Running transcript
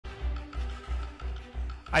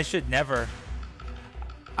I should never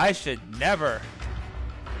have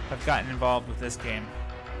gotten involved with this game.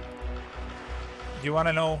 Do you want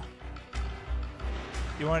to know?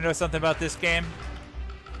 You want to know something about this game?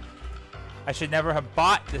 I should never have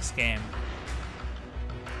bought this game.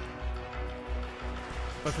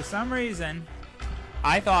 But for some reason,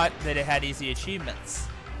 I thought that it had easy achievements.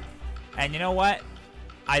 And you know what?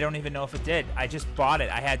 I don't even know if it did. I just bought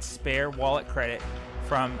it. I had spare wallet credit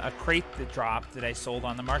from a crate that dropped that I sold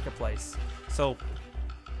on the marketplace. So,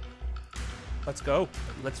 let's go.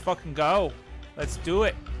 Let's fucking go. Let's do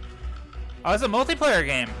it. Oh, it's a multiplayer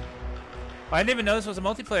game. Oh, I didn't even know this was a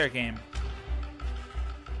multiplayer game.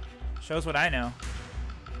 Shows what I know.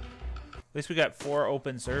 At least we got 4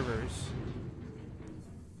 open servers.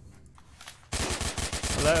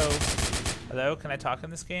 Hello? Hello? Can I talk in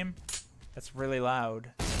this game? That's really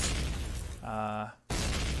loud.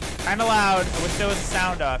 Kinda loud. I wish there was a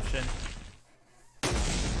sound option.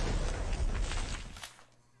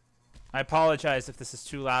 I apologize if this is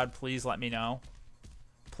too loud. Please let me know.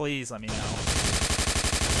 Please let me know.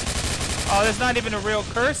 Oh, there's not even a real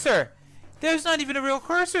cursor. There's not even a real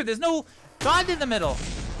cursor. There's no dot in the middle.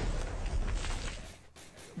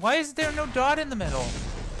 Why is there no dot in the middle?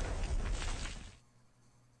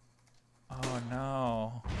 Oh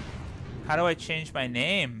no. How do I change my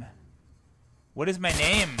name? What is my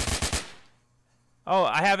name? Oh,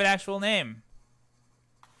 I have an actual name.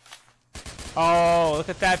 Oh, look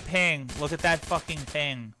at that ping. Look at that fucking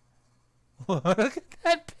ping. Look at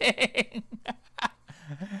that ping.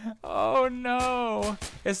 Oh no.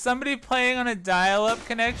 Is somebody playing on a dial-up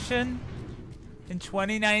connection in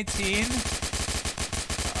 2019?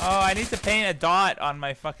 Oh, I need to paint a dot on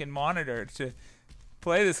my fucking monitor to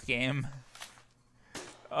play this game.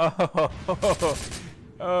 Oh,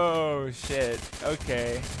 oh shit.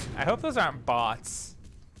 Okay. I hope those aren't bots.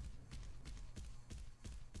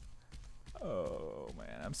 Oh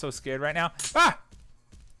man, I'm so scared right now. Ah!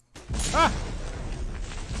 Ah!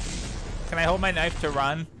 Can I hold my knife to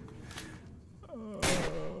run?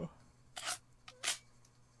 Oh.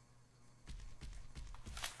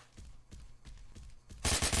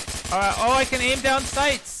 Oh, I can aim down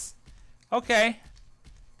sights. Okay.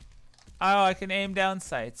 Oh, I can aim down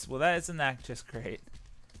sights. Well, that isn't that just great.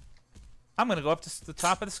 I'm gonna go up to the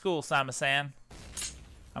top of the school, Sama-san.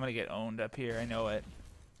 I'm gonna get owned up here. I know it.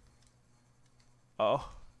 Oh.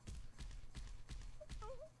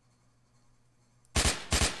 I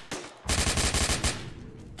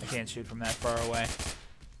can't shoot from that far away.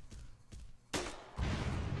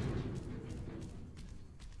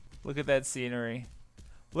 Look at that scenery.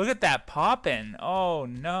 Look at that poppin'. Oh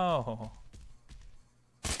no.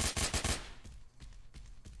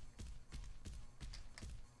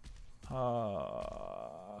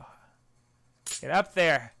 Oh. Get up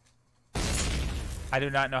there. I do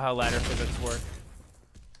not know how ladder physics work.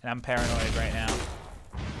 And I'm paranoid right now.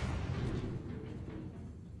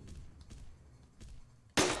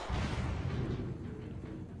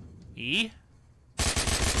 E?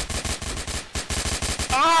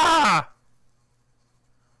 Ah!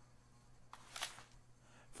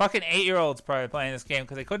 Fucking 8-year-olds probably playing this game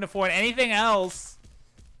because they couldn't afford anything else.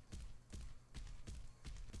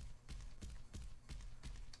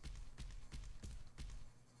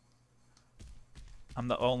 I'm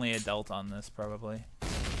the only adult on this, probably.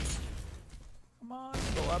 Come on,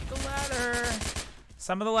 go up the ladder.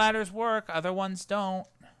 Some of the ladders work, other ones don't.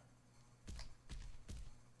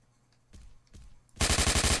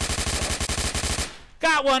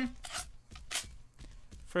 Got one!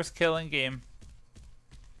 First kill in game.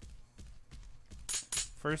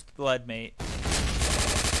 First blood mate.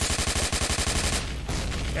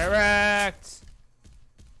 Correct!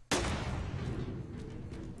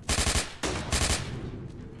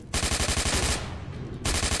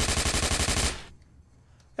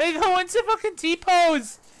 They go into fucking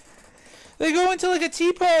T-pose! They go into like a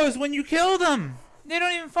T-pose when you kill them! They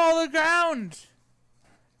don't even fall to the ground!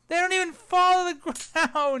 They don't even fall to the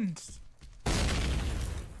ground!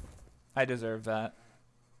 I deserve that.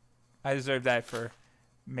 I deserve that for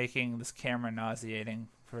making this camera nauseating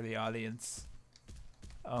for the audience.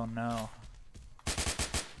 Oh no.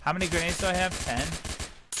 How many grenades do I have? 10?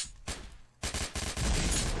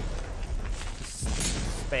 Just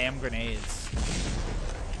spam grenades.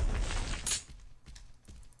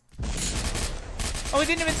 Oh, he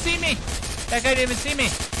didn't even see me! That guy didn't even see me!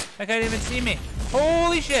 That guy didn't even see me!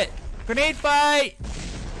 Holy shit! Grenade fight!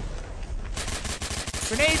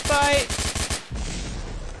 Grenade fight!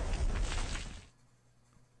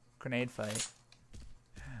 Grenade fight.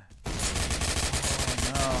 Oh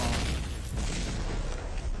no.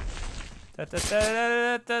 Da da da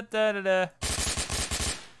da da da da da.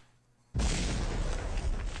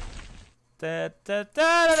 Da, da,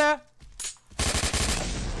 da, da, da.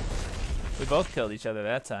 We both killed each other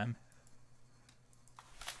that time.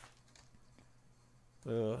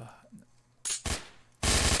 Ugh.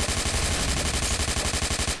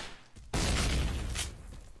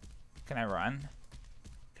 Can I run?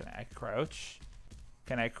 Can I crouch?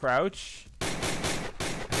 Can I crouch?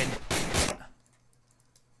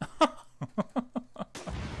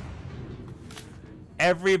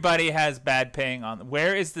 Everybody has bad ping on.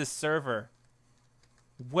 Where is this server?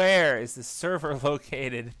 Where is this server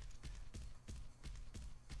located?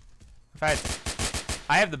 In fact,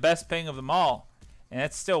 I have the best ping of them all, and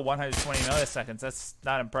it's still 120 milliseconds. That's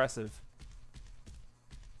not impressive.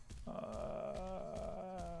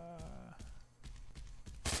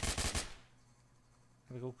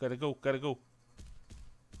 Gotta go, gotta go.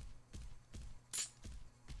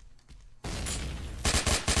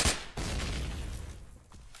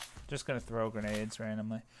 Just gonna throw grenades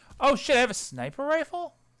randomly. Oh shit, I have a sniper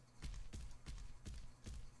rifle?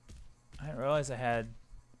 I didn't realize I had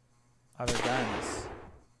other guns.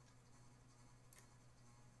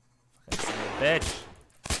 Fucking son of a bitch.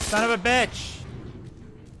 Son of a bitch!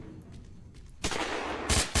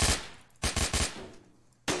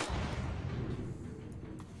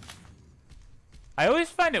 I always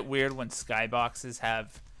find it weird when skyboxes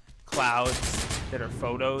have clouds that are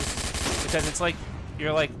photos, because it's like,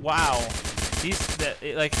 you're like, wow,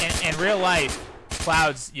 like in real life,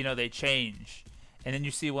 clouds, you know, they change, and then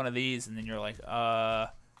you see one of these, and then you're like,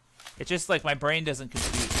 it's just like my brain doesn't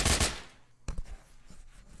compute.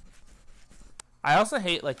 I also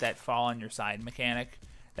hate like that fall on your side mechanic.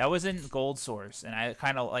 That was in Gold Source, and I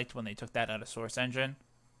kind of liked when they took that out of Source Engine.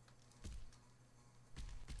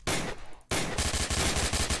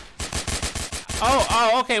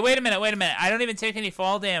 Oh, okay, wait a minute. I don't even take any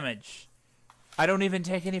fall damage.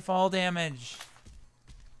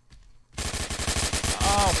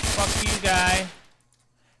 Oh, fuck you, guy.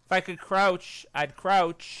 If I could crouch, I'd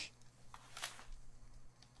crouch.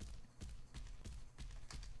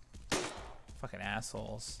 Fucking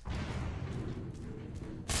assholes.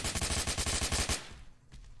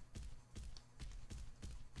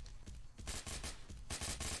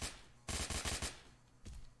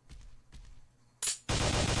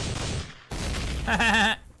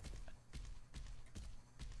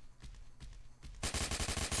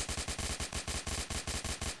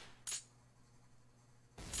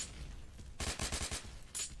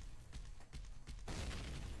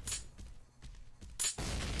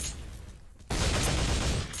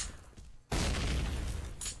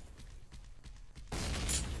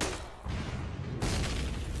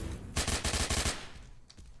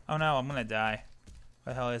 Oh no, I'm gonna die.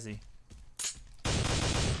 Where the hell is he?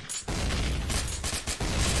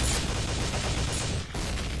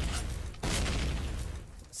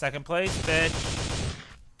 Second place, bitch.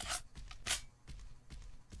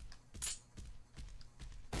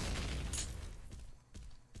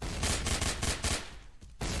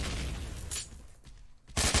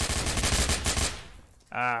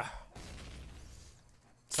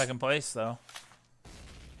 Second place, though.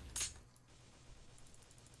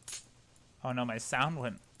 Oh no, my sound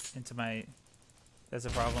went into my... There's a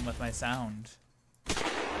problem with my sound.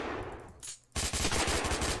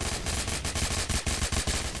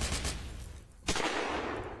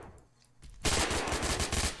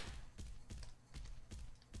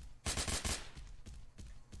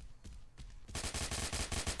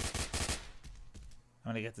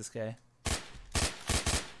 I'm gonna get this guy.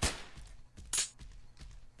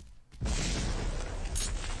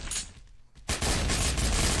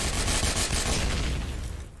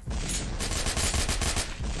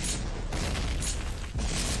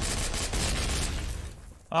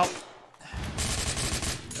 Oh,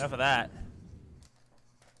 enough of that.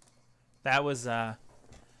 That was not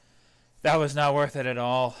worth it at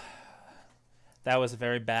all. That was a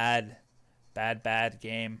very bad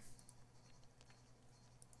game.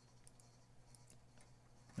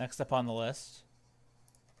 Next up on the list,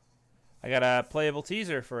 I got a playable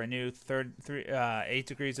teaser for a new 8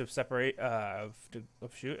 Degrees of Separate It's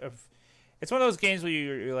one of those games where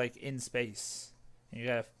you're like in space.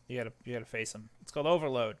 And you gotta face them. It's called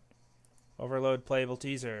Overload. Overload playable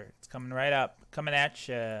teaser. It's coming right up, coming at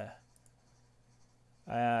you.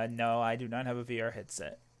 No, I do not have a VR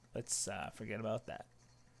headset. Let's forget about that.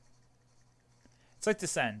 It's like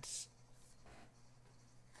Descent.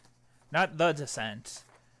 Not The Descent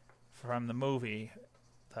from the movie,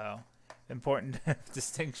 though. Important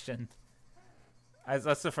distinction.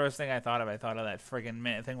 That's the first thing I thought of. I thought of that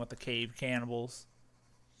friggin' thing with the cave cannibals.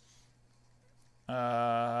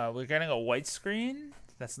 We're getting a white screen.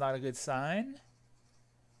 That's not a good sign.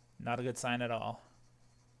 Not a good sign at all.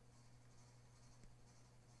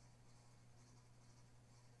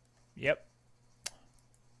 Yep.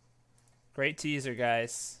 Great teaser,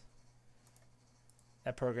 guys.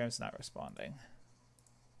 That program's not responding.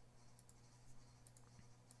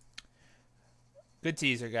 Good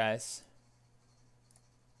teaser, guys.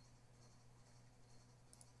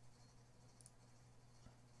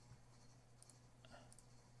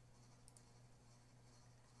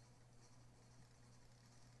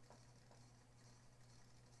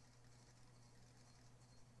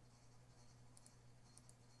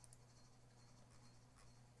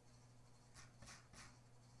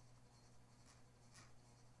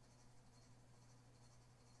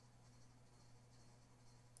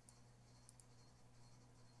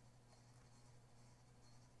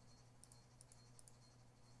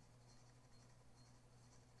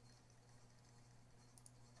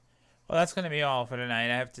 Well, that's going to be all for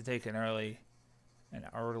tonight. I have to take an early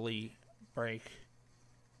break.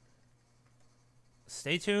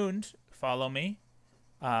 Stay tuned. Follow me.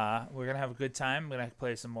 We're going to have a good time. I'm going to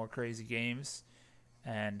play some more crazy games.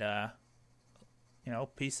 And, you know,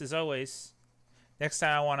 peace as always. Next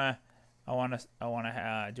time I want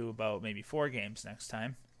to do about maybe 4 games next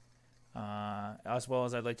time. As well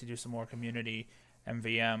as I'd like to do some more community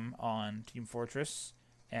MVM on Team Fortress.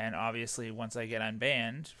 And obviously, once I get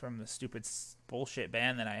unbanned from the stupid bullshit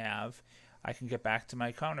ban that I have, I can get back to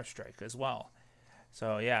my Counter-Strike as well.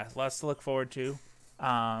 So, yeah, lots to look forward to.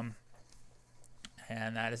 And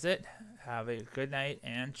that is it. Have a good night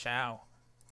and ciao.